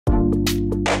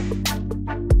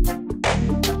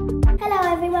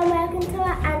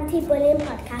Anti-Bullying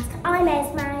Podcast. I'm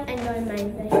Esme. And I'm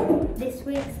Maisie. This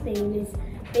week's theme is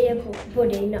be a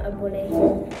buddy, not a bully.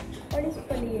 What is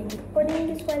bullying? Bullying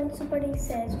is when somebody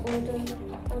says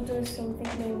or does something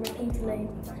new repeatedly.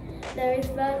 There is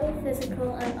verbal,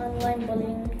 physical and online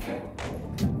bullying.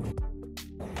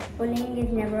 Bullying is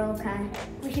never okay.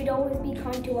 We should always be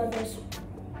kind to others.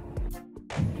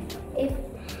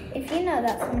 If you know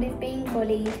that somebody's being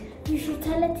bullied, you should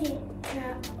tell a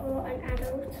teacher or an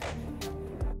adult.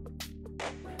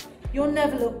 You'll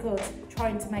never look good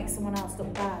trying to make someone else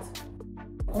look bad.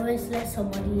 Always let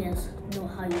somebody else know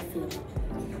how you feel.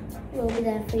 We'll be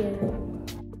there for you.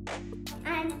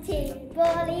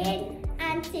 Anti-bullying,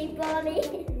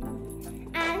 anti-bullying,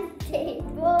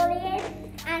 anti-bullying,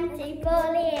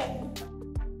 anti-bullying.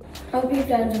 Hope you've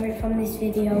learned something from this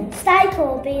video. Stay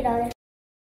cool, be nice.